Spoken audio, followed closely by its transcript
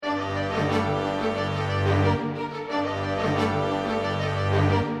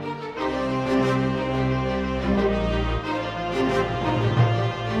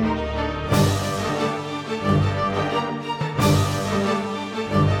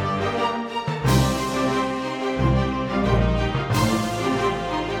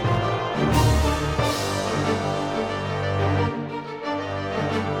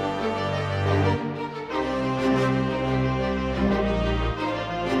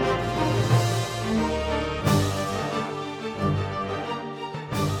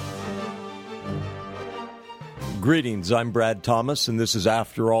Greetings, I'm Brad Thomas, and this is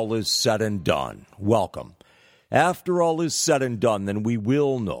After All Is Said and Done. Welcome. After all is said and done, then we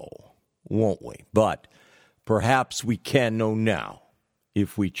will know, won't we? But perhaps we can know now,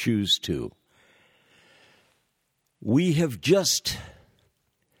 if we choose to. We have just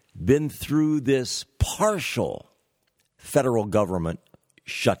been through this partial federal government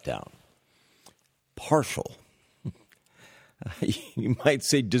shutdown. Partial. You might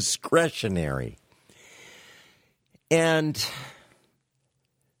say discretionary. And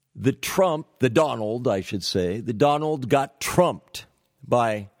the Donald got trumped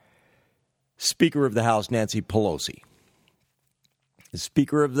by Speaker of the House, Nancy Pelosi. The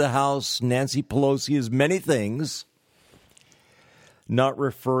Speaker of the House, Nancy Pelosi, is many things, not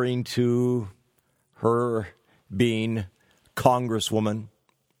referring to her being Congresswoman,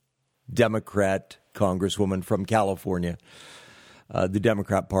 Democrat Congresswoman from California, the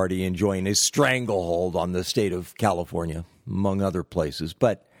Democrat Party enjoying a stranglehold on the state of California, among other places.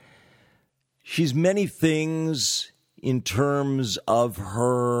 But she's many things in terms of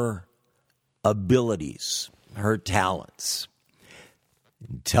her abilities, her talents.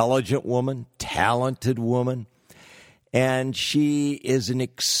 Intelligent woman, talented woman, and she is an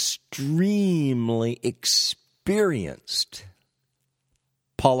extremely experienced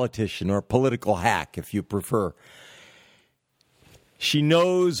politician, or political hack, if you prefer. She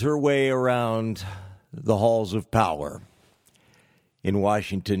knows her way around the halls of power in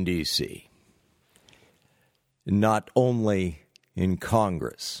Washington, D.C., not only in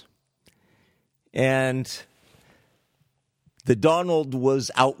Congress. And the Donald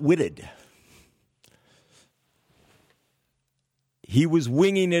was outwitted. He was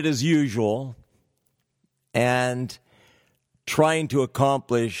winging it as usual and trying to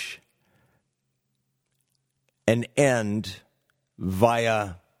accomplish an end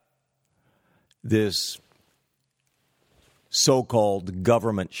via this so-called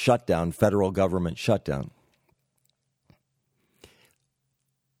government shutdown, federal government shutdown.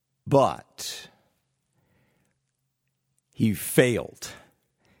 But he failed,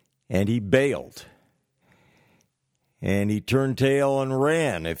 and he bailed, and he turned tail and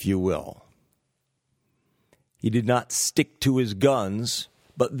ran, if you will. He did not stick to his guns,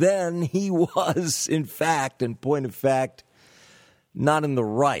 but then he was, in fact, in point of fact, not in the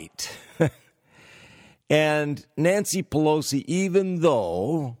right. And Nancy Pelosi, even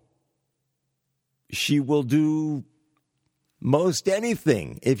though she will do most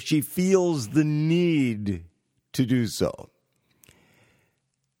anything if she feels the need to do so,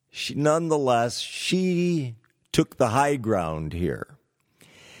 nonetheless, she took the high ground here.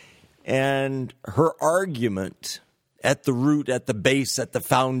 And her argument at the root, at the base, at the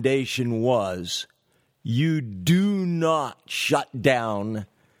foundation was, you do not shut down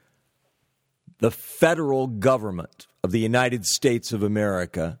the federal government of the United States of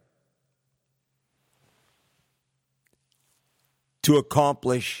America to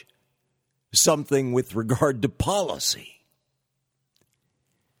accomplish something with regard to policy,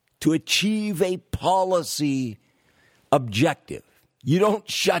 to achieve a policy objective. You don't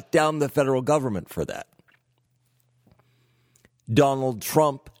shut down the federal government for that. Donald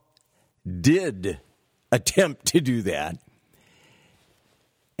Trump did attempt to do that.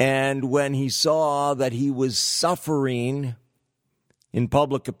 And when he saw that he was suffering in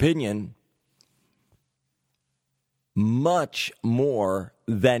public opinion much more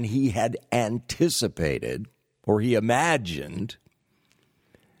than he had anticipated or he imagined,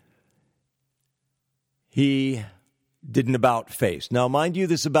 he did an about-face. Now, mind you,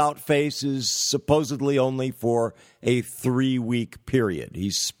 this about-face is supposedly only for a 3-week period.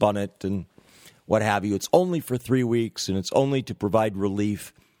 He spun it and what have you. It's only for 3 weeks, and it's only to provide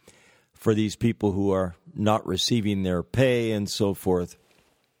relief for these people who are not receiving their pay and so forth.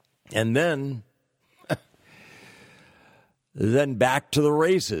 And then back to the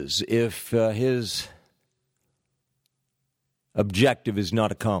races if his objective is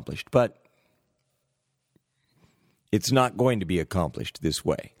not accomplished. But it's not going to be accomplished this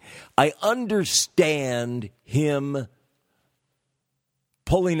way. I understand him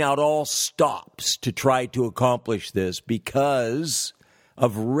pulling out all stops to try to accomplish this because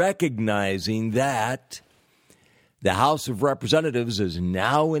of recognizing that the House of Representatives is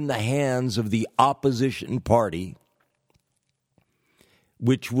now in the hands of the opposition party,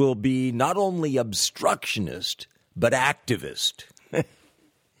 which will be not only obstructionist, but activist.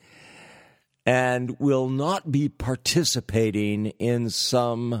 And will not be participating in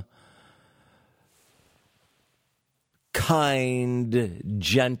some kind,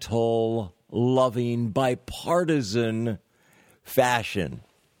 gentle, loving, bipartisan fashion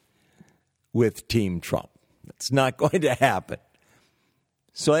with Team Trump. That's not going to happen.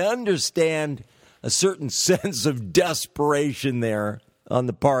 So I understand a certain sense of desperation there on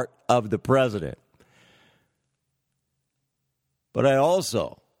the part of the president. But I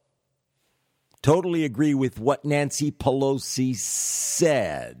also totally agree with what Nancy Pelosi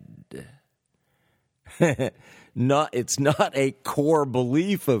said. It's not a core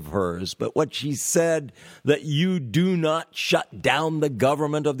belief of hers, but what she said, that you do not shut down the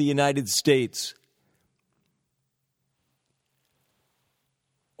government of the United States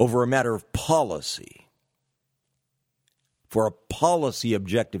over a matter of policy, for a policy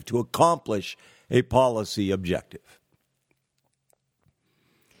objective, to accomplish a policy objective.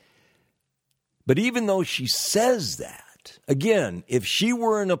 But even though she says that, again, if she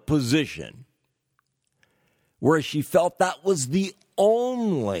were in a position where she felt that was the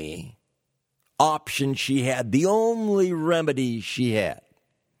only option she had, the only remedy she had,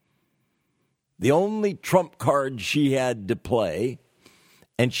 the only trump card she had to play,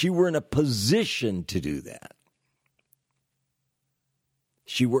 and she were in a position to do that,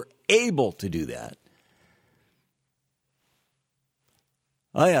 she were able to do that,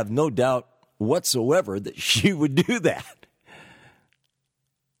 I have no doubt whatsoever that she would do that.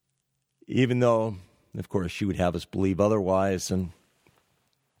 Even though, of course, she would have us believe otherwise and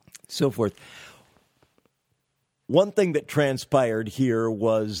so forth. One thing that transpired here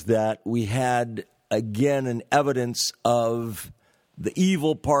was that we had, again, an evidence of the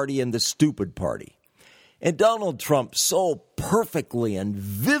evil party and the stupid party. And Donald Trump so perfectly and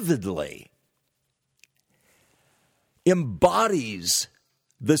vividly embodies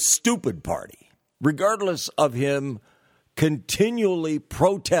the stupid party, regardless of him continually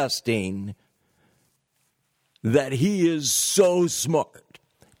protesting that he is so smart.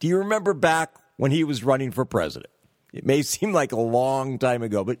 Do you remember back when he was running for president? It may seem like a long time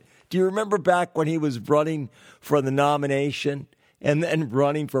ago, but do you remember back when he was running for the nomination and then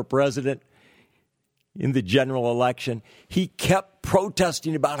running for president in the general election? He kept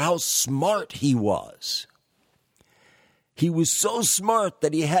protesting about how smart he was. He was so smart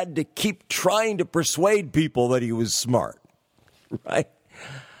that he had to keep trying to persuade people that he was smart, right?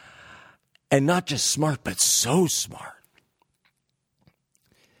 And not just smart, but so smart.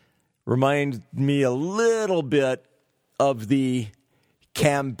 Reminds me a little bit of the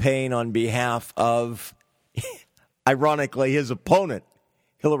campaign on behalf of, ironically, his opponent,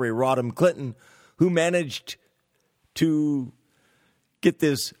 Hillary Rodham Clinton, who managed to get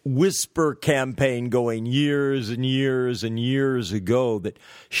this whisper campaign going years and years and years ago that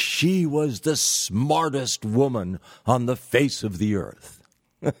she was the smartest woman on the face of the earth.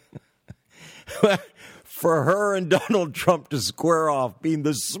 For her and Donald Trump to square off being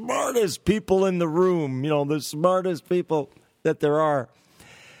the smartest people in the room, the smartest people that there are,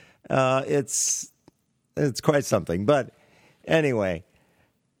 it's quite something. But anyway,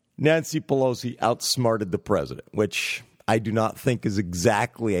 Nancy Pelosi outsmarted the president, which I do not think is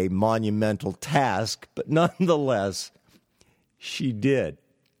exactly a monumental task, but nonetheless, she did.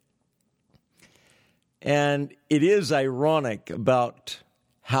 And it is ironic about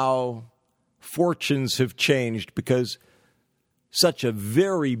how fortunes have changed, because such a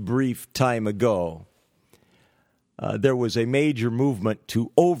very brief time ago, there was a major movement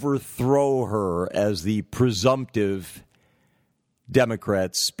to overthrow her as the presumptive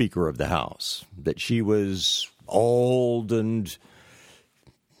Democrat Speaker of the House, that she was old and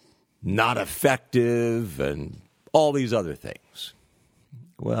not effective and all these other things.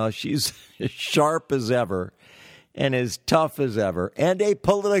 Well, she's as sharp as ever and as tough as ever, and a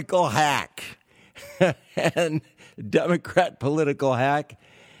political hack, and Democrat political hack,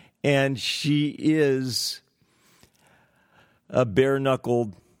 and she is a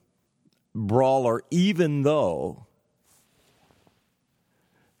bare-knuckled brawler, even though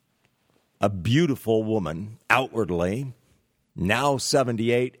a beautiful woman outwardly, now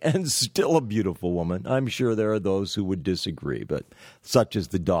 78 and still a beautiful woman. I'm sure there are those who would disagree, but such is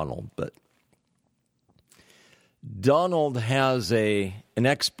the Donald. But Donald has an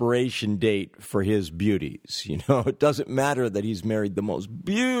expiration date for his beauties. It doesn't matter that he's married the most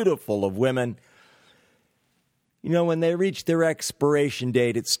beautiful of women. When they reach their expiration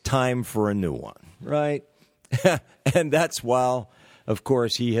date, it's time for a new one, right? And that's while, of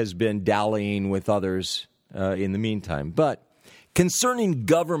course, he has been dallying with others in the meantime. But concerning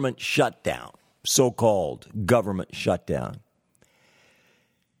government shutdown, so-called government shutdown,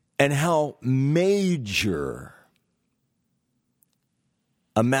 and how major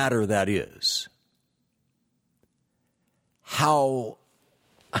a matter that is, how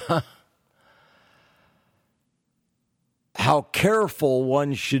careful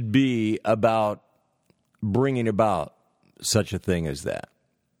one should be about bringing about such a thing as that.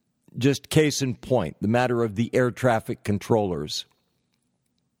 Just case in point, the matter of the air traffic controllers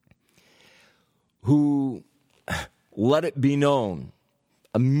who let it be known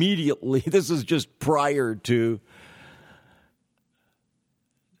immediately, this is just prior to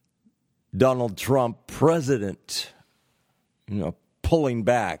Donald Trump, president, pulling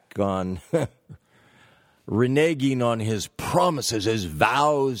back on, reneging on his promises, his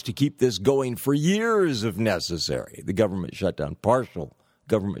vows to keep this going for years if necessary. The government shutdown, partial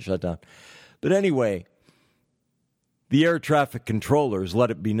government shutdown. But anyway, the air traffic controllers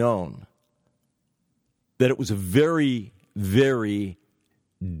let it be known that it was a very, very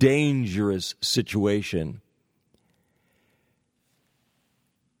dangerous situation,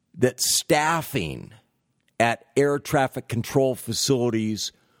 that staffing at air traffic control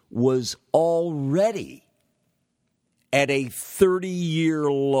facilities was already at a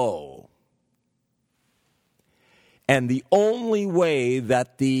 30-year low. And the only way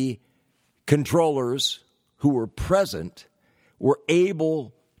that the controllers who were present were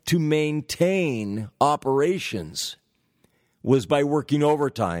able to maintain operations was by working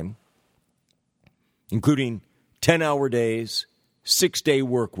overtime, including 10-hour days, 6-day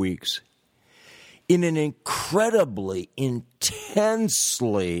work weeks, in an incredibly,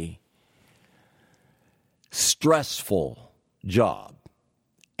 intensely stressful job.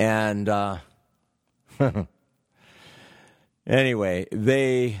 And anyway,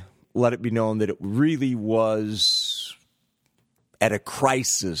 they let it be known that it really was at a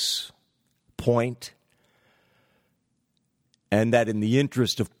crisis point, and that in the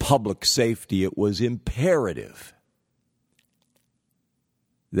interest of public safety, it was imperative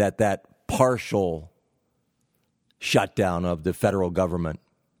that that partial shutdown of the federal government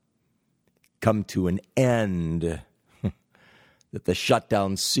come to an end, that the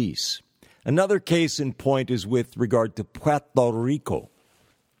shutdown cease. Another case in point is with regard to Puerto Rico.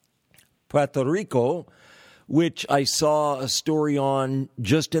 Puerto Rico, which I saw a story on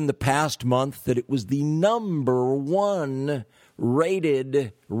just in the past month, that it was the number one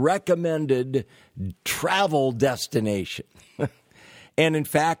rated, recommended travel destination. And in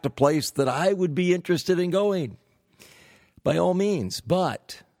fact, a place that I would be interested in going, by all means.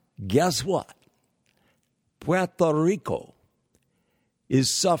 But guess what? Puerto Rico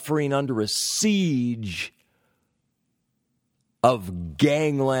is suffering under a siege of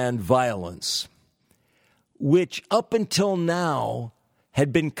gangland violence, which up until now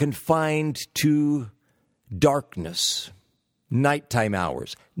had been confined to darkness, nighttime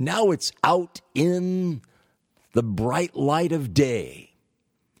hours. Now it's out in the bright light of day.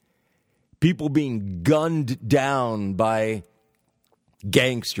 People being gunned down by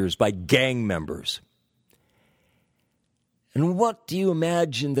gangsters, by gang members. And what do you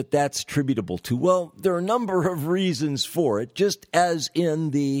imagine that that's attributable to? Well, there are a number of reasons for it. Just as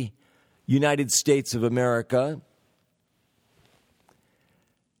in the United States of America,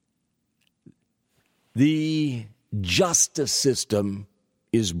 the justice system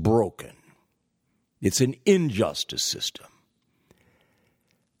is broken. It's an injustice system.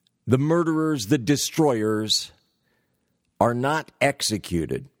 The murderers, the destroyers, are not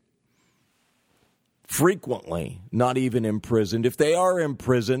executed. Frequently, not even imprisoned. If they are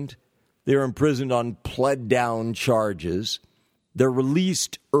imprisoned, they're imprisoned on pled-down charges. They're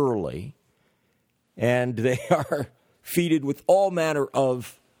released early, and they are feted with all manner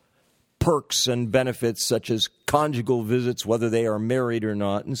of perks and benefits, such as conjugal visits, whether they are married or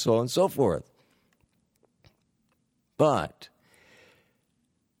not, and so on and so forth. But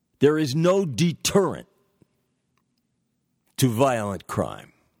there is no deterrent to violent crime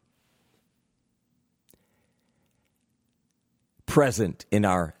present in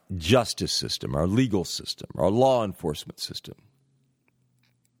our justice system, our legal system, our law enforcement system.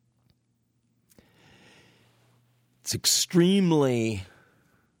 It's extremely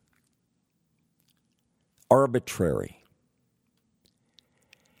arbitrary,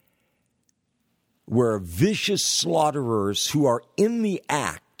 where vicious slaughterers who are in the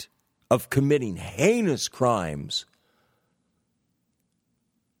act of committing heinous crimes,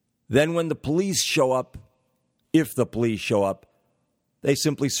 then when the police show up, if the police show up, they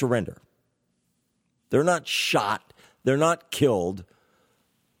simply surrender. They're not shot. They're not killed.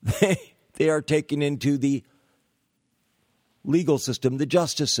 They are taken into the legal system, the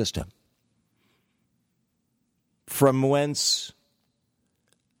justice system, from whence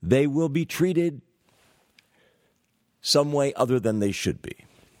they will be treated some way other than they should be.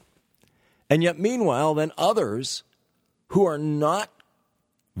 And yet, meanwhile, then others who are not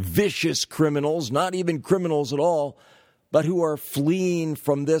vicious criminals, not even criminals at all, but who are fleeing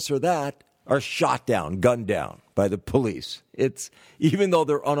from this or that, are shot down, gunned down by the police. It's, even though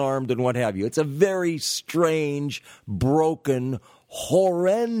they're unarmed and what have you, it's a very strange, broken,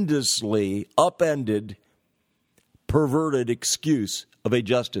 horrendously upended, perverted excuse of a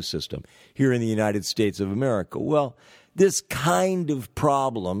justice system here in the United States of America. Well, this kind of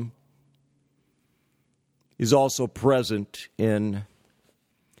problem is also present in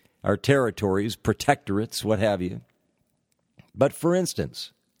our territories, protectorates, what have you. But for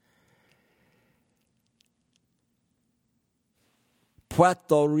instance,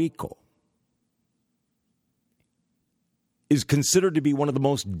 Puerto Rico is considered to be one of the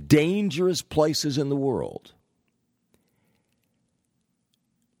most dangerous places in the world.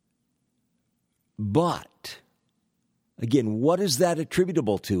 But, again, what is that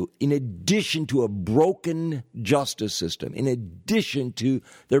attributable to? In addition to a broken justice system, in addition to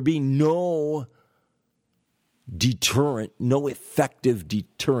there being no deterrent, no effective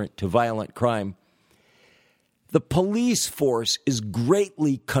deterrent to violent crime, the police force is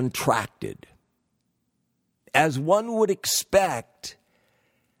greatly contracted, as one would expect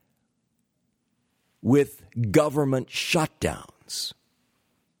with government shutdowns.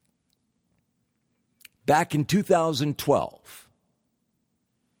 Back in 2012,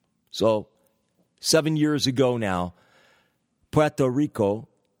 so 7 years ago now, Puerto Rico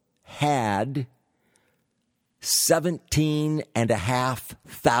had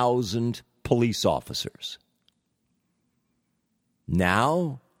 17,500 police officers.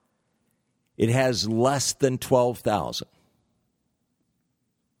 Now, it has less than 12,000.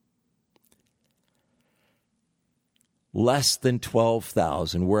 Less than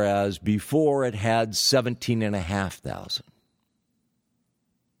 12,000, whereas before it had 17,500.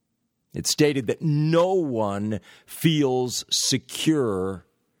 It stated that no one feels secure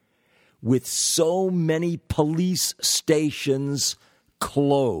with so many police stations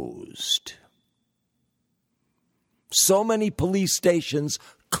closed. So many police stations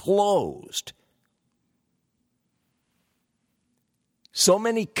closed. So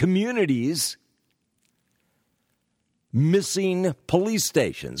many communities missing police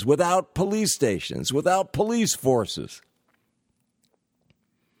stations, without police forces.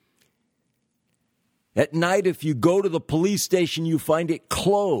 At night, if you go to the police station, you find it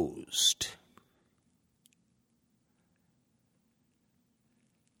closed.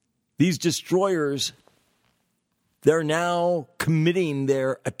 These destroyers, they're now committing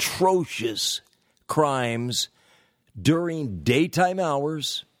their atrocious crimes during daytime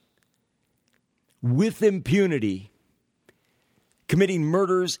hours with impunity, committing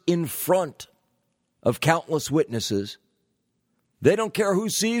murders in front of countless witnesses. They don't care who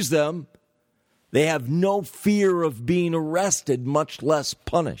sees them. They have no fear of being arrested, much less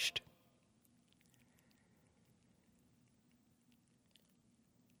punished.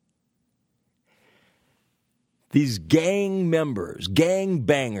 These gang members, gang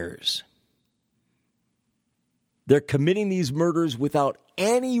bangers, they're committing these murders without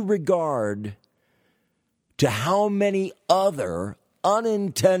any regard to how many other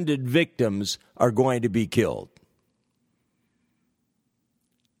unintended victims are going to be killed.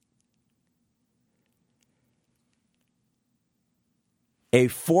 A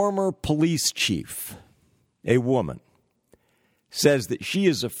former police chief, a woman, says that she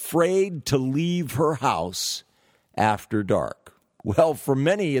is afraid to leave her house after dark. Well, for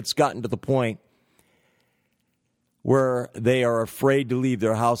many, it's gotten to the point where they are afraid to leave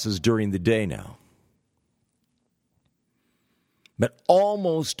their houses during the day now. But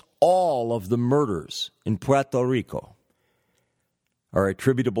almost all of the murders in Puerto Rico are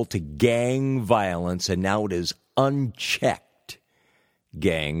attributable to gang violence, and now it is unchecked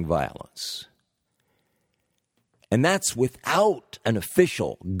gang violence. And that's without an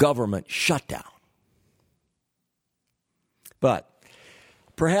official government shutdown. But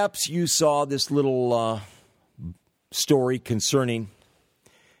perhaps you saw this little story concerning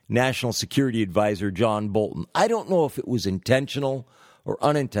National Security Advisor John Bolton. I don't know if it was intentional or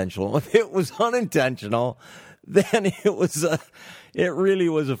unintentional. If it was unintentional, then it really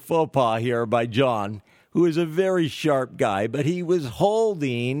was a faux pas here by John, who is a very sharp guy. But he was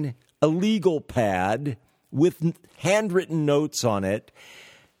holding a legal pad with handwritten notes on it.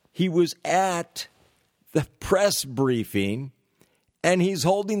 He was at the press briefing, and he's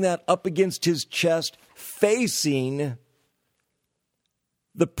holding that up against his chest, facing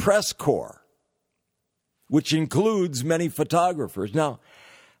the press corps, which includes many photographers. Now,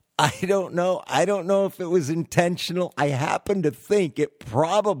 I don't know if it was intentional. I happen to think it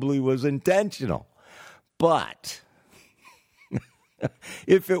probably was intentional. But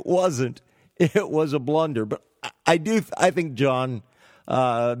if it wasn't, it was a blunder. But I think John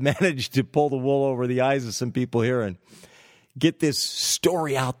manage to pull the wool over the eyes of some people here and get this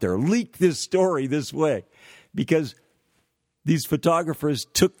story out there, leak this story this way, because these photographers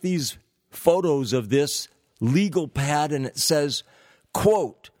took these photos of this legal pad and it says,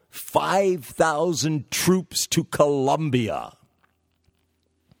 quote, 5,000 troops to Colombia,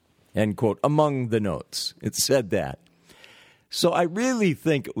 end quote, among the notes. It said that. So I really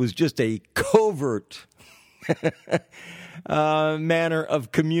think it was just a covert manner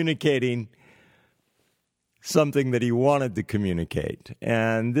of communicating something that he wanted to communicate.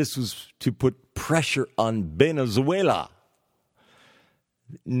 And this was to put pressure on Venezuela,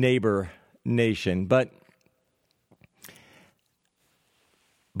 neighbor nation. But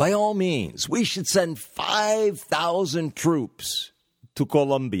by all means, we should send 5,000 troops to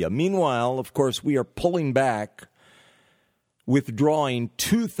Colombia. Meanwhile, of course, we are pulling back, withdrawing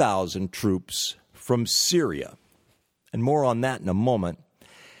 2,000 troops from Syria. And more on that in a moment.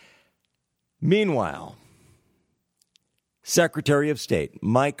 Meanwhile, Secretary of State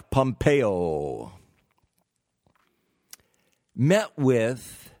Mike Pompeo met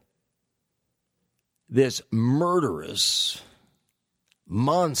with this murderous,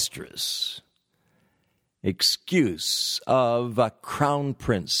 monstrous excuse of Crown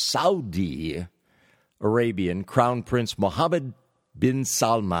Prince, Saudi Arabian Crown Prince Mohammed bin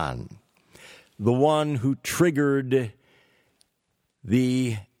Salman, the one who triggered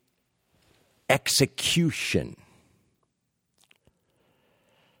the execution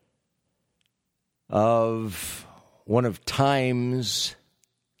of one of Time's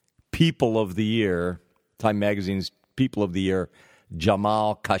People of the Year, Time Magazine's People of the Year,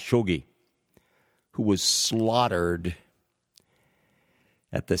 Jamal Khashoggi, who was slaughtered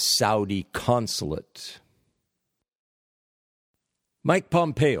at the Saudi consulate. Mike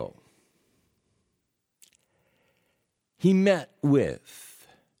Pompeo, he met with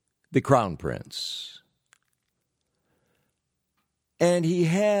the Crown Prince, and he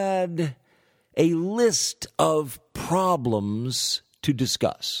had a list of problems to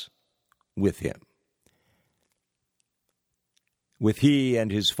discuss with him, with he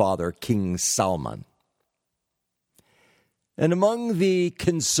and his father, King Salman. And among the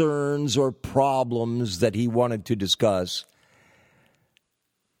concerns or problems that he wanted to discuss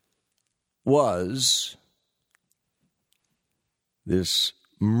was this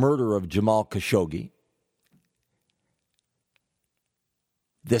murder of Jamal Khashoggi,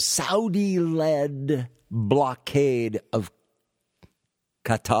 the Saudi-led blockade of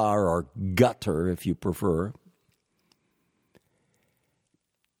Qatar, or Qatar if you prefer,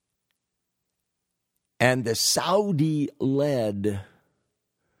 and the Saudi-led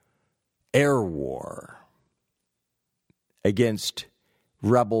air war against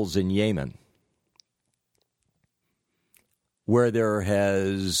rebels in Yemen, where there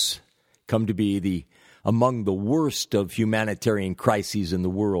has come to be among the worst of humanitarian crises in the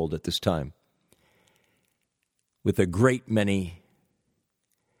world at this time, with a great many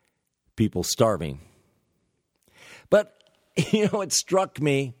people starving. But, it struck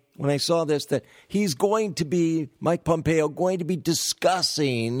me when I saw this that Mike Pompeo, going to be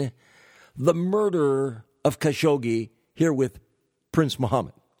discussing the murder of Khashoggi here with Prince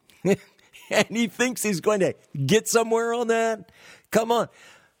Mohammed. And he thinks he's going to get somewhere on that? Come on.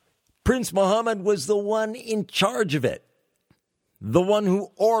 Prince Mohammed was the one in charge of it, the one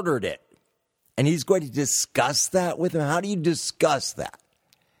who ordered it. And he's going to discuss that with him? How do you discuss that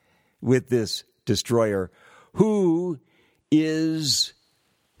with this destroyer who is,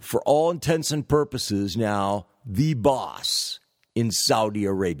 for all intents and purposes now, the boss in Saudi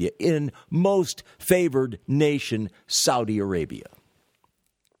Arabia, in most favored nation, Saudi Arabia?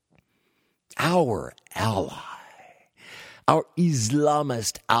 Our ally, our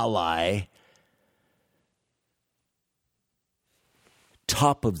Islamist ally,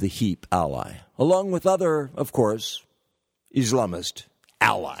 top of the heap ally, along with other, of course, Islamist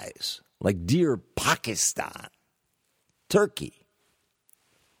allies, like dear Pakistan, Turkey,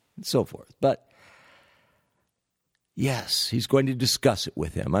 and so forth. But yes, he's going to discuss it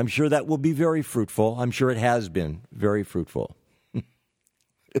with him. I'm sure that will be very fruitful. I'm sure it has been very fruitful.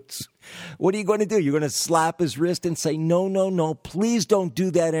 What are you going to do? You're going to slap his wrist and say, no, please don't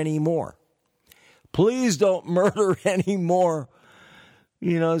do that anymore. Please don't murder any more,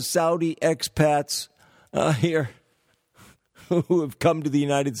 Saudi expats here who have come to the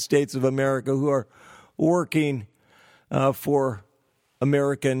United States of America, who are working for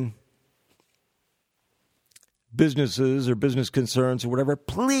American businesses or business concerns or whatever.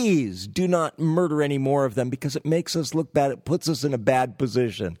 Please do not murder any more of them, because it makes us look bad. It puts us in a bad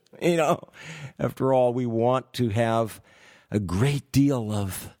position. After all, we want to have a great deal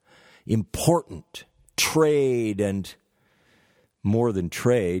of important trade and, more than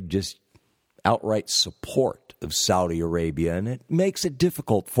trade, just outright support of Saudi Arabia. And it makes it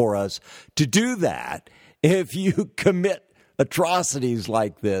difficult for us to do that if you commit atrocities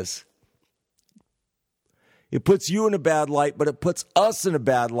like this. It puts you in a bad light, but it puts us in a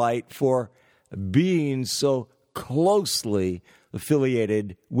bad light for being so closely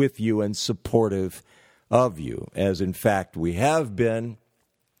affiliated with you and supportive of you, as in fact we have been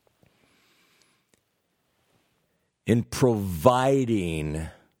in providing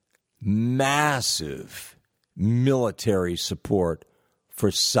massive military support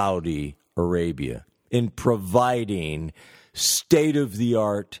for Saudi Arabia, in providing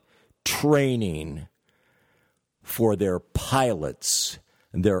state-of-the-art training for their pilots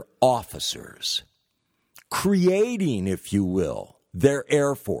and their officers, creating, if you will, their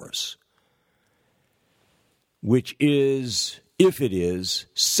Air Force, which is, if it is,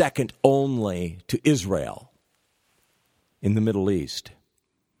 second only to Israel in the Middle East,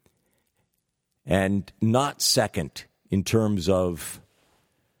 and not second in terms of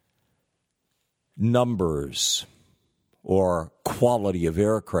numbers or quality of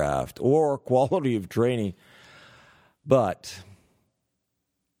aircraft or quality of training. But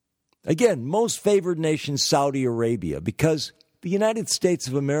again, most favored nation, Saudi Arabia, because the United States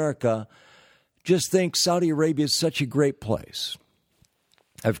of America just thinks Saudi Arabia is such a great place.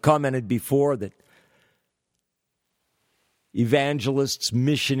 I've commented before that evangelists,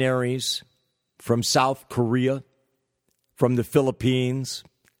 missionaries from South Korea, from the Philippines,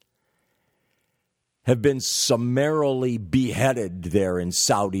 have been summarily beheaded there in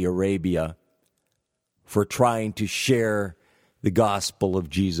Saudi Arabia for trying to share the gospel of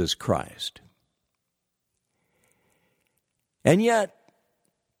Jesus Christ. And yet,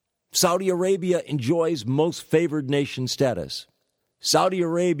 Saudi Arabia enjoys most favored nation status. Saudi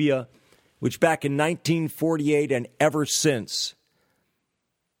Arabia, which back in 1948 and ever since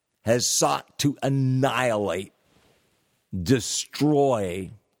has sought to annihilate,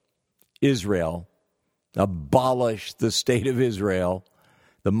 destroy Israel, abolish the state of Israel,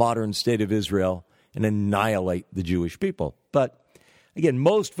 the modern state of Israel, and annihilate the Jewish people. But again,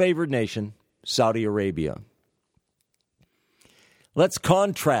 most favored nation, Saudi Arabia. Let's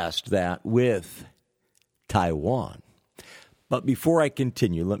contrast that with Taiwan. But before I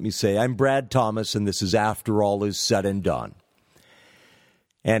continue, let me say I'm Brad Thomas, and this is After All Is Said and Done.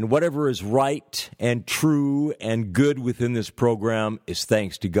 And whatever is right and true and good within this program is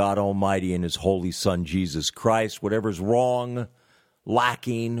thanks to God Almighty and His Holy Son, Jesus Christ. Whatever's wrong,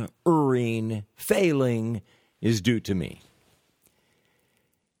 lacking, erring, failing is due to me.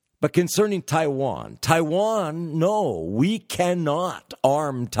 But concerning Taiwan, no, we cannot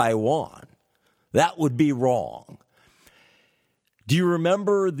arm Taiwan. That would be wrong. Do you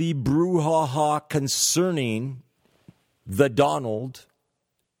remember the brouhaha concerning the Donald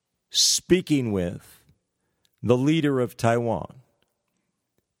speaking with the leader of Taiwan?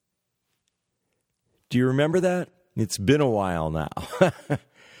 Do you remember that? It's been a while now.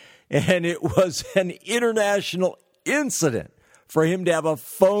 And it was an international incident for him to have a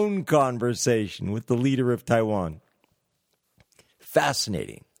phone conversation with the leader of Taiwan.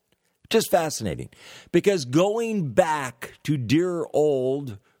 Fascinating. Just fascinating. Because going back to dear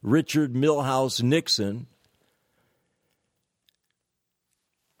old Richard Milhous Nixon,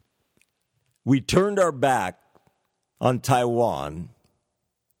 we turned our back on Taiwan,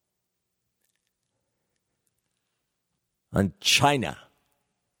 on China,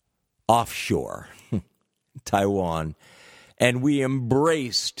 offshore Taiwan, and we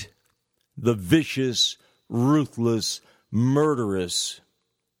embraced the vicious, ruthless, murderous,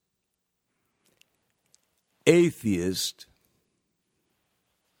 atheist,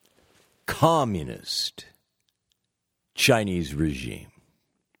 communist Chinese regime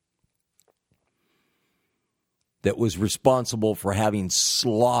that was responsible for having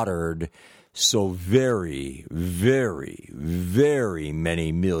slaughtered so very, very, very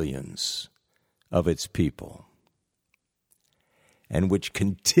many millions of its people, and which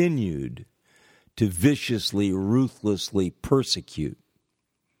continued to viciously, ruthlessly persecute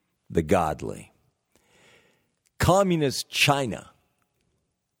the godly. Communist China,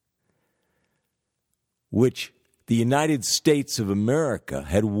 which the United States of America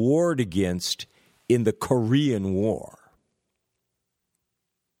had warred against in the Korean War,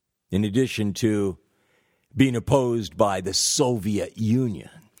 in addition to being opposed by the Soviet Union.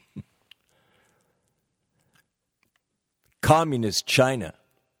 Communist China,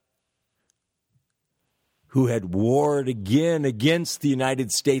 who had warred again against the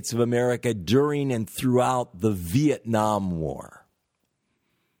United States of America during and throughout the Vietnam War.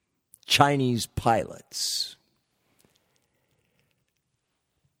 Chinese pilots,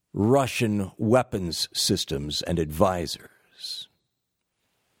 Russian weapons systems and advisors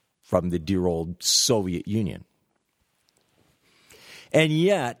from the dear old Soviet Union. And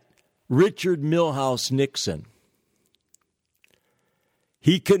yet, Richard Milhous Nixon,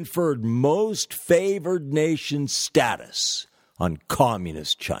 he conferred most favored nation status on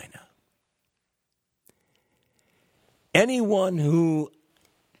communist China. Anyone who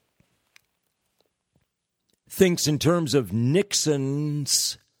thinks in terms of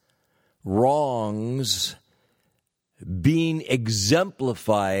Nixon's wrongs being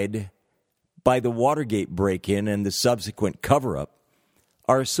exemplified by the Watergate break-in and the subsequent cover-up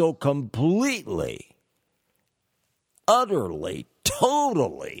are so completely, utterly,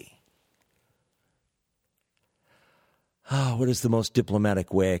 totally, what is the most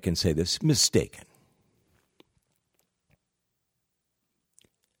diplomatic way I can say this? Mistaken.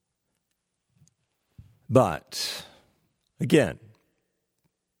 But, again,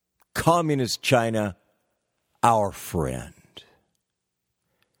 communist China, our friend.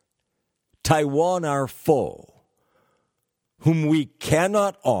 Taiwan, our foe, whom we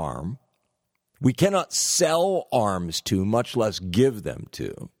cannot arm, we cannot sell arms to, much less give them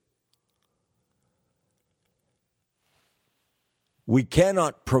to. We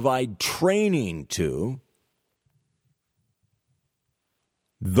cannot provide training to,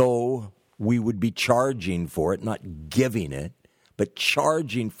 though we would be charging for it, not giving it, but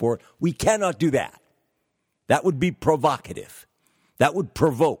charging for it. We cannot do that. That would be provocative. That would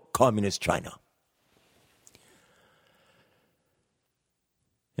provoke communist China.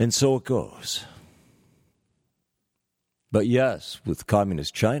 And so it goes. But yes, with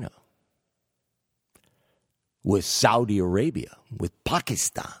communist China, with Saudi Arabia, with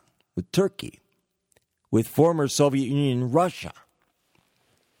Pakistan, with Turkey, with former Soviet Union Russia,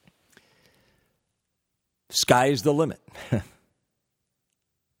 sky's the limit.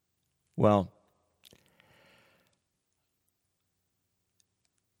 Well,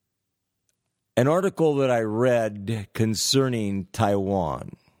 an article that I read concerning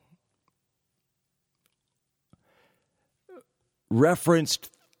Taiwan referenced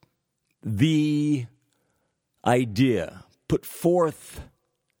the idea, put forth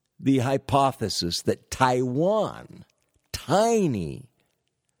the hypothesis that Taiwan, tiny,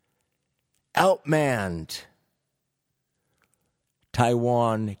 outmanned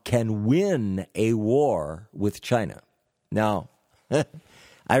Taiwan, can win a war with China. Now,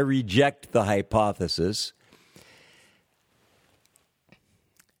 I reject the hypothesis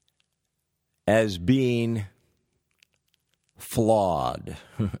as being flawed.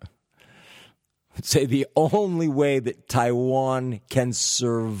 I'd say the only way that Taiwan can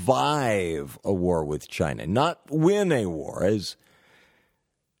survive a war with China, not win a war as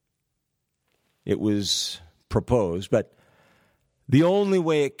it was proposed, but the only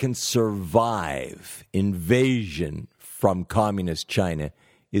way it can survive invasion from communist China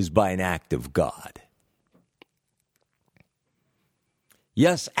is by an act of God.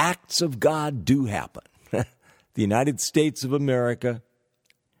 Yes, acts of God do happen. The United States of America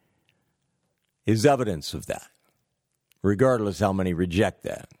is evidence of that, regardless how many reject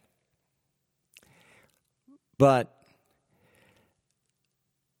that. But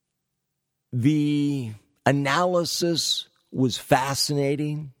the analysis was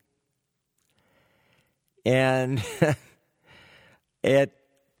fascinating, and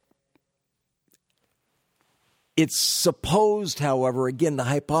it's supposed, however, again, the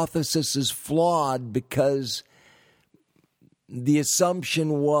hypothesis is flawed because the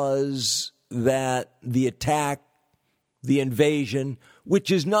assumption was that the attack, the invasion,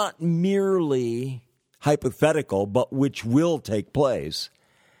 which is not merely hypothetical, but which will take place,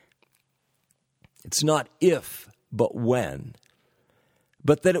 it's not if, but when,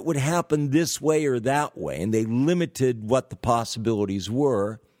 but that it would happen this way or that way, and they limited what the possibilities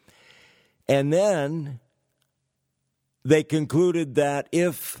were. And then they concluded that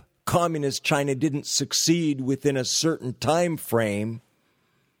if communist China didn't succeed within a certain time frame,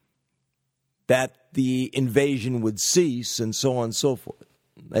 that the invasion would cease, and so on and so forth.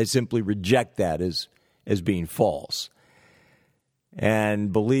 I simply reject that as being false,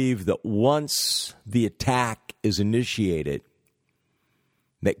 and believe that once the attack is initiated,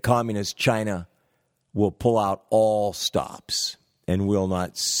 that communist China will pull out all stops and will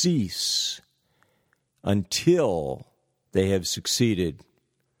not cease until they have succeeded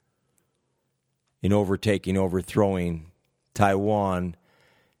in overthrowing Taiwan,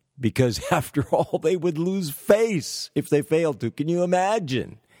 because after all, they would lose face if they failed to. Can you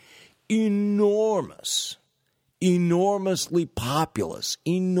imagine? Enormously populous,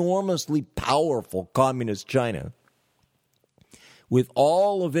 enormously powerful communist China, with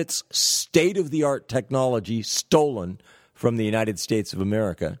all of its state-of-the-art technology stolen from the United States of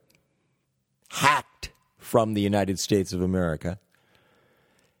America, hacked from the United States of America,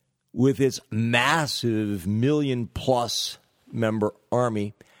 with its massive million-plus member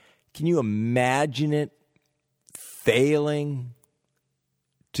army. Can you imagine it failing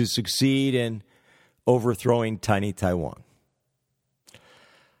to succeed in overthrowing tiny Taiwan?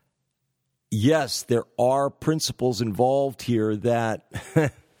 Yes, there are principles involved here that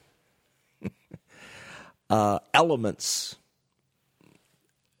elements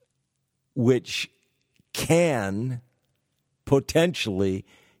which can potentially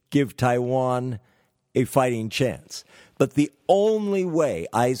give Taiwan a fighting chance. But the only way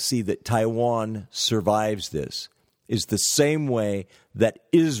I see that Taiwan survives this is the same way that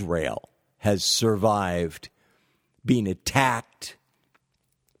Israel has survived being attacked,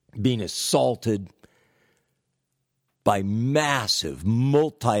 being assaulted by massive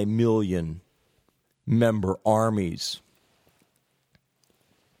multi-million member armies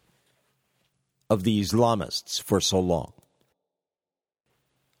of the Islamists for so long.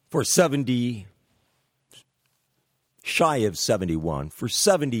 For 70, shy of 71, for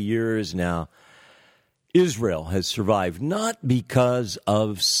 70 years now, Israel has survived not because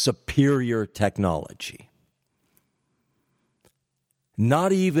of superior technology,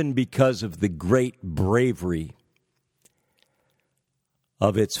 not even because of the great bravery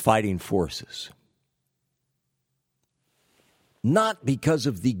of its fighting forces, not because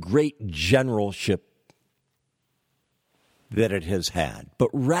of the great generalship that it has had, but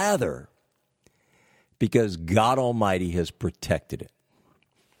rather because God Almighty has protected it.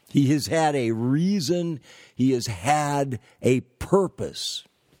 He has had a reason. He has had a purpose.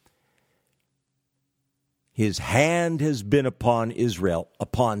 His hand has been upon Israel,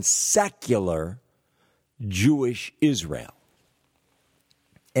 upon secular Jewish Israel.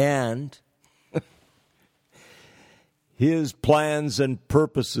 And his plans and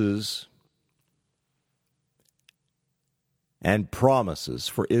purposes and promises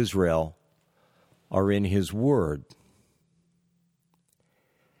for Israel are in his word.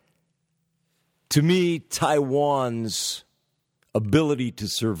 To me, Taiwan's ability to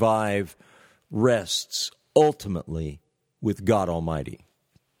survive rests ultimately with God Almighty,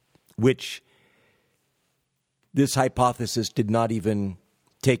 which this hypothesis did not even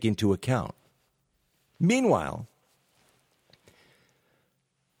take into account. Meanwhile,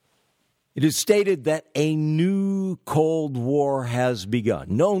 it is stated that a new Cold War has begun.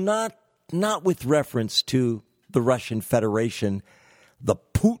 No, not with reference to the Russian Federation, the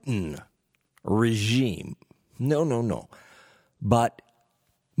Putin regime. No. But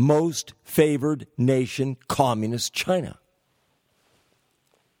most favored nation, communist China.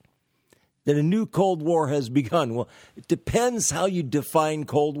 That a new Cold War has begun. Well, it depends how you define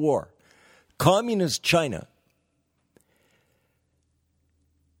Cold War. Communist China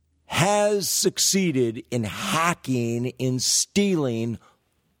has succeeded in hacking, in stealing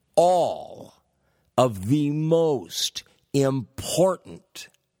all of the most important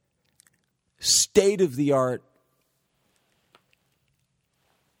state-of-the-art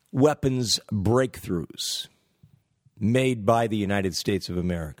weapons breakthroughs made by the United States of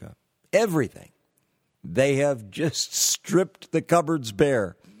America. Everything. They have just stripped the cupboards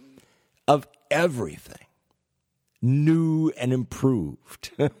bare of everything new and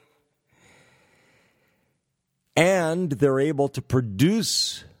improved. And they're able to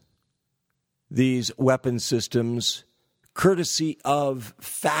produce these weapon systems courtesy of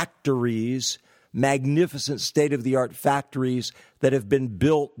factories, magnificent state-of-the-art factories that have been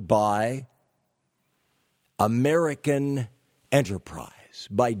built by American enterprise,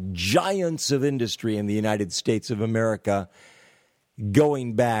 by giants of industry in the United States of America,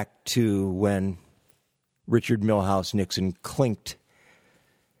 going back to when Richard Milhous Nixon clinked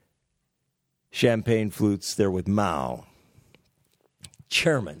champagne flutes there with Mao,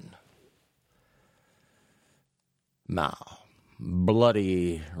 Chairman Mao,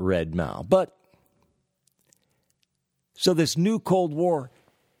 bloody red Mao. But so this new Cold War,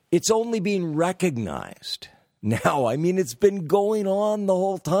 it's only being recognized now. I mean, it's been going on the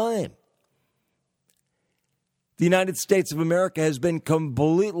whole time. The United States of America has been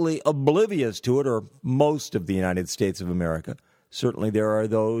completely oblivious to it, or most of the United States of America. Certainly there are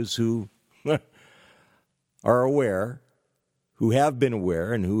those who are aware, who have been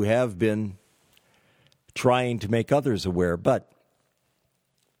aware, and who have been trying to make others aware. But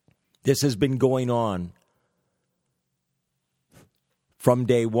This has been going on from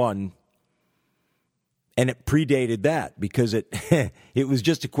day one, and it predated that because it it was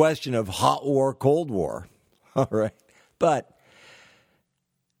just a question of hot war, cold war. All right. But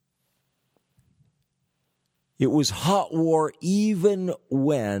it was hot war even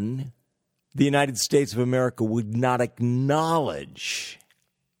when the United States of America would not acknowledge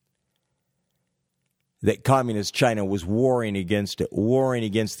that communist China was warring against the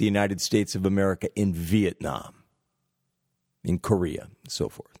United States of America in Vietnam, in Korea, and so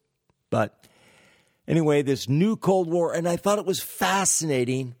forth. But anyway, this new Cold War, and I thought it was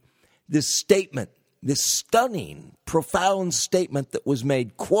fascinating, this statement, this stunning, profound statement that was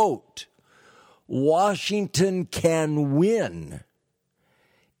made, quote, Washington can win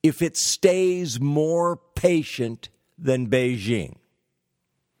if it stays more patient than Beijing.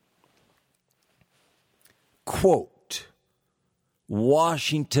 Quote,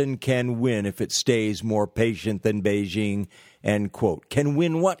 Washington can win if it stays more patient than Beijing, end quote. Can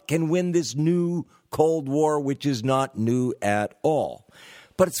win what? Can win this new Cold War, which is not new at all.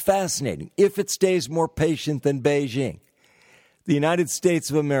 But it's fascinating. If it stays more patient than Beijing, the United States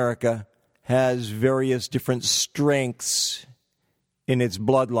of America has various different strengths in its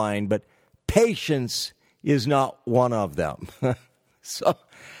bloodline, but patience is not one of them. So,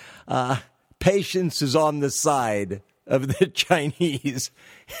 patience is on the side of the Chinese.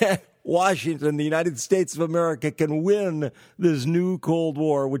 Washington, the United States of America, can win this new Cold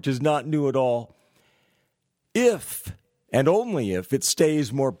War, which is not new at all, if and only if it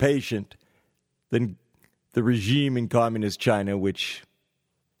stays more patient than the regime in communist China, which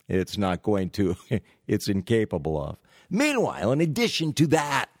it's not going to, it's incapable of. Meanwhile, in addition to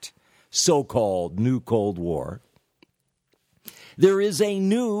that so-called new Cold War, there is a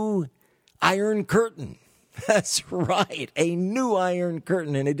new Iron Curtain. That's right, a new Iron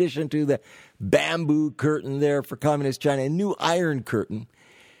Curtain. In addition to the bamboo curtain there for communist China, a new Iron Curtain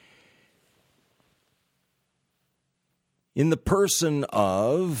in the person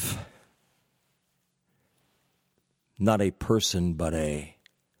of, not a person, but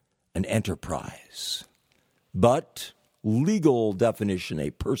an enterprise. But legal definition,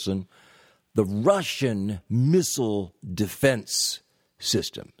 a person, the Russian missile defense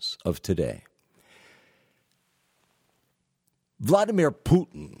systems of today. Vladimir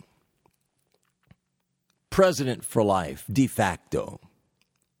Putin, president for life, de facto,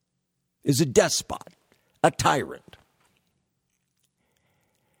 is a despot, a tyrant,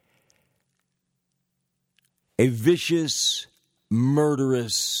 a vicious,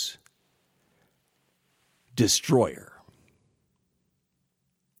 murderous destroyer.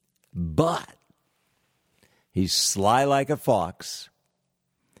 But he's sly like a fox.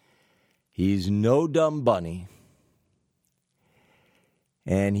 He's no dumb bunny.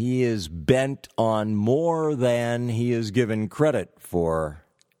 And he is bent on more than he is given credit for.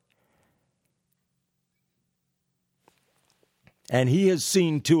 And he has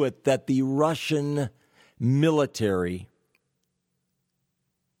seen to it that the Russian military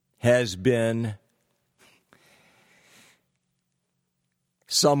has been,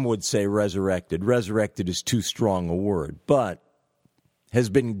 some would say resurrected. Resurrected is too strong a word, but has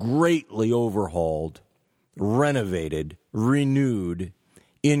been greatly overhauled, renovated, renewed,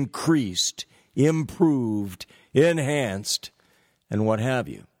 increased, improved, enhanced, and what have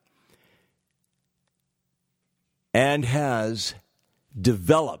you. And has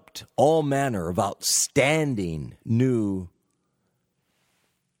developed all manner of outstanding new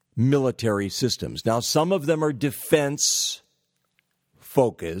military systems. Now, some of them are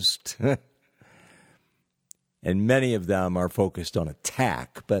defense-focused, and many of them are focused on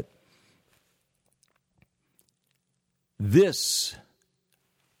attack, but this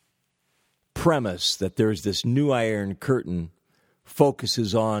premise that there's this new Iron Curtain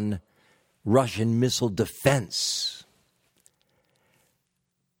focuses on Russian missile defense.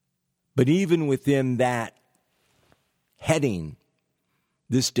 But even within that heading,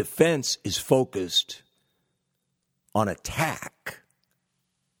 this defense is focused on attack,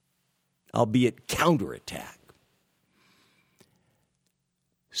 albeit counterattack,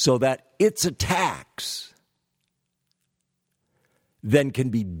 so that its attacks then can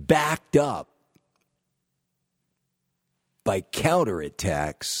be backed up by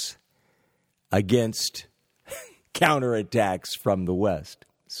counterattacks against counterattacks from the West.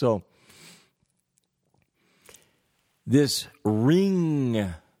 So this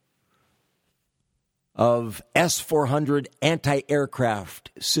ring of S-400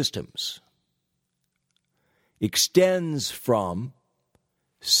 anti-aircraft systems extends from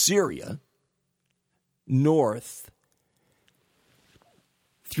Syria north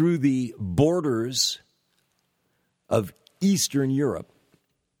through the borders of Eastern Europe,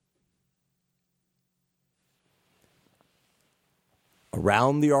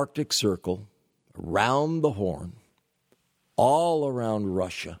 around the Arctic Circle, around the Horn, all around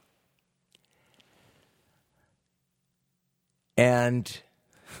Russia. And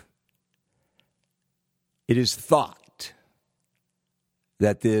it is thought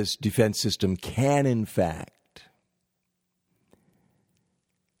that this defense system can, in fact,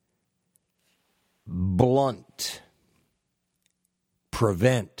 blunt,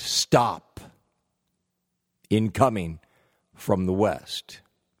 prevent, stop incoming from the West,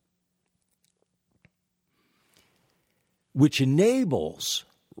 which enables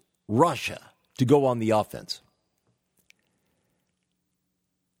Russia to go on the offense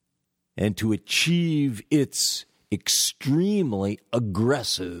and to achieve its extremely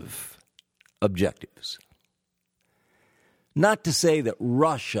aggressive objectives. Not to say that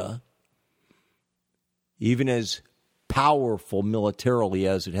Russia, even as powerful militarily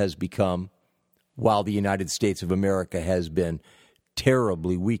as it has become, while the United States of America has been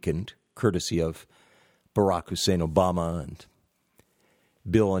terribly weakened, courtesy of Barack Hussein Obama and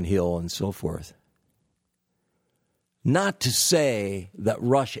Bill and Hill and so forth. Not to say that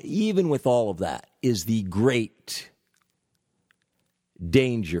Russia, even with all of that, is the great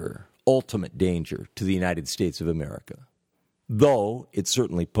danger, ultimate danger to the United States of America, though it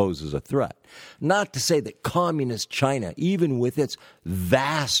certainly poses a threat. Not to say that communist China, even with its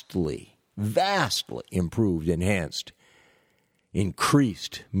vastly improved, enhanced,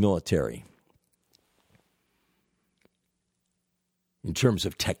 increased military, in terms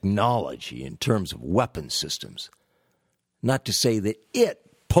of technology, in terms of weapon systems, not to say that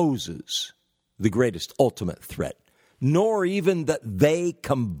it poses the greatest ultimate threat, nor even that they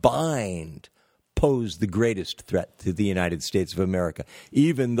combined pose the greatest threat to the United States of America,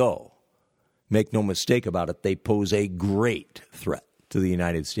 even though, make no mistake about it, they pose a great threat to the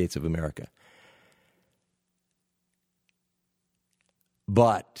United States of America.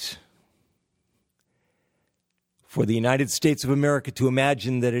 But for the United States of America to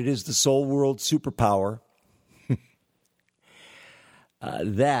imagine that it is the sole world superpower,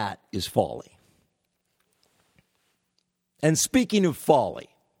 that is folly. And speaking of folly,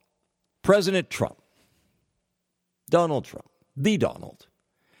 President Trump, Donald Trump, the Donald,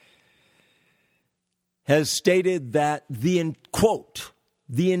 has stated that quote,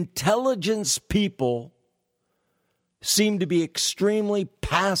 the intelligence people seem to be extremely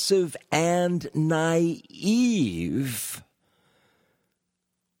passive and naive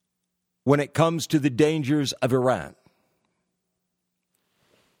when it comes to the dangers of Iran.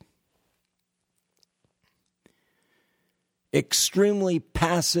 Extremely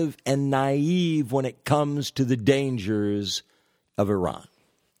passive and naive when it comes to the dangers of Iran.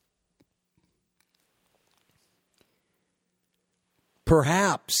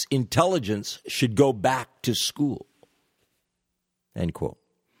 Perhaps intelligence should go back to school. End quote.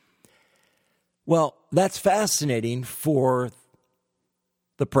 Well, that's fascinating for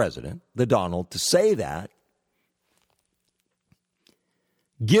the president, the Donald, to say that,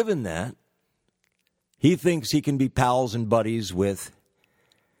 given that he thinks he can be pals and buddies with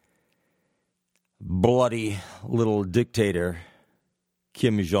bloody little dictator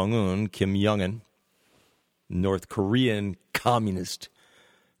Kim Jong-un, North Korean communist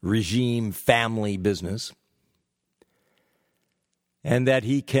regime family business, and that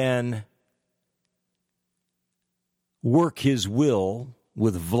he can work his will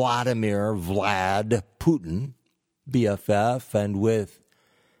with Vlad Putin, BFF, and with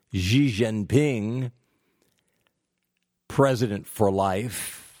Xi Jinping, President for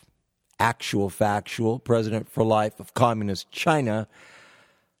life, factual, President for life of Communist China.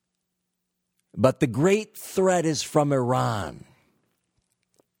 But the great threat is from Iran.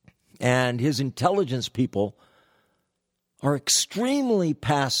 And his intelligence people are extremely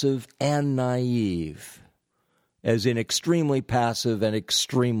passive and naive, as in extremely passive and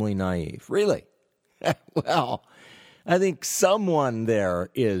extremely naive. Really? Well, I think someone there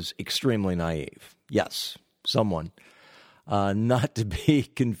is extremely naive. Yes, someone. Not to be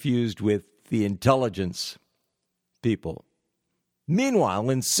confused with the intelligence people. Meanwhile,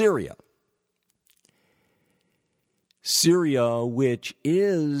 in Syria, which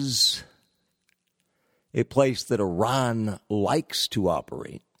is a place that Iran likes to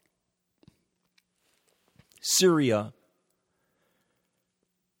operate, Syria,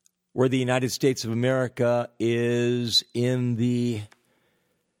 where the United States of America is in the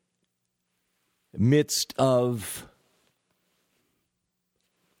midst of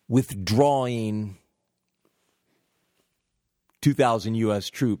withdrawing 2,000 U.S.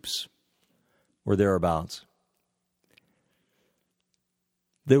 troops or thereabouts.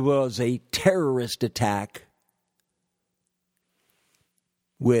 There was a terrorist attack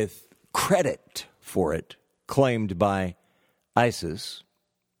with credit for it claimed by ISIS.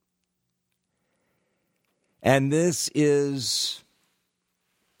 And this is,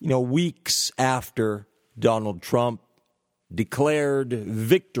 weeks after Donald Trump declared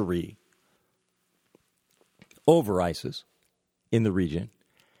victory over ISIS in the region.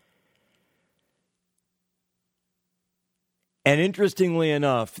 And interestingly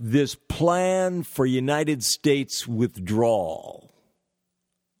enough, this plan for United States withdrawal,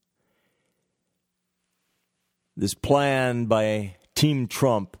 this plan by Team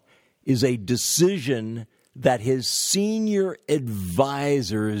Trump, is a decision that his senior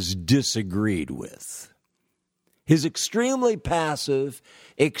advisors disagreed with. His extremely passive,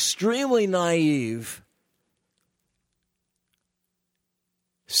 extremely naive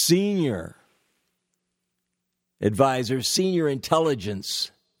senior advisors, senior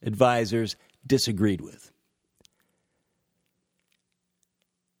intelligence advisors disagreed with.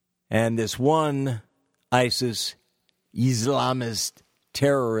 And this one ISIS Islamist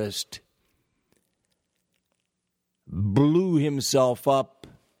terrorist blew himself up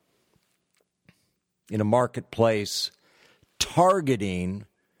in a marketplace targeting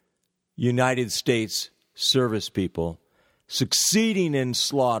United States service people, succeeding in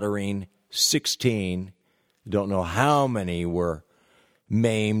slaughtering 16. Don't know how many were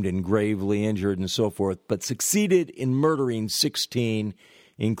maimed and gravely injured and so forth, but succeeded in murdering 16,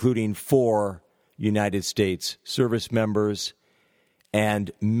 including 4 United States service members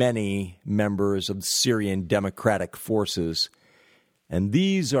and many members of the Syrian Democratic Forces. And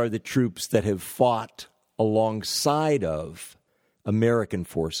these are the troops that have fought alongside of American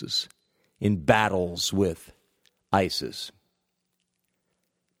forces in battles with ISIS.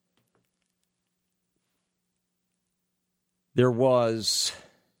 There will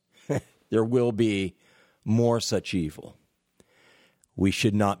be more such evil. We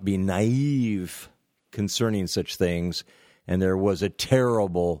should not be naive concerning such things. And there was a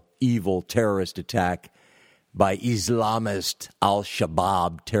terrible, evil terrorist attack by Islamist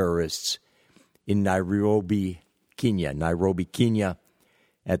al-Shabaab terrorists in Nairobi, Kenya,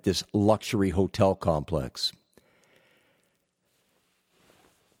 at this luxury hotel complex.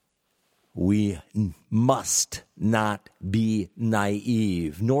 We must not be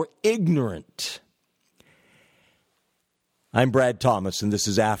naive nor ignorant. I'm Brad Thomas, and this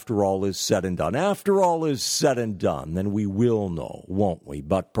is After All Is Said and Done. After all is said and done, then we will know, won't we?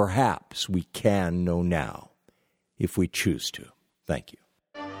 But perhaps we can know now, if we choose to. Thank you.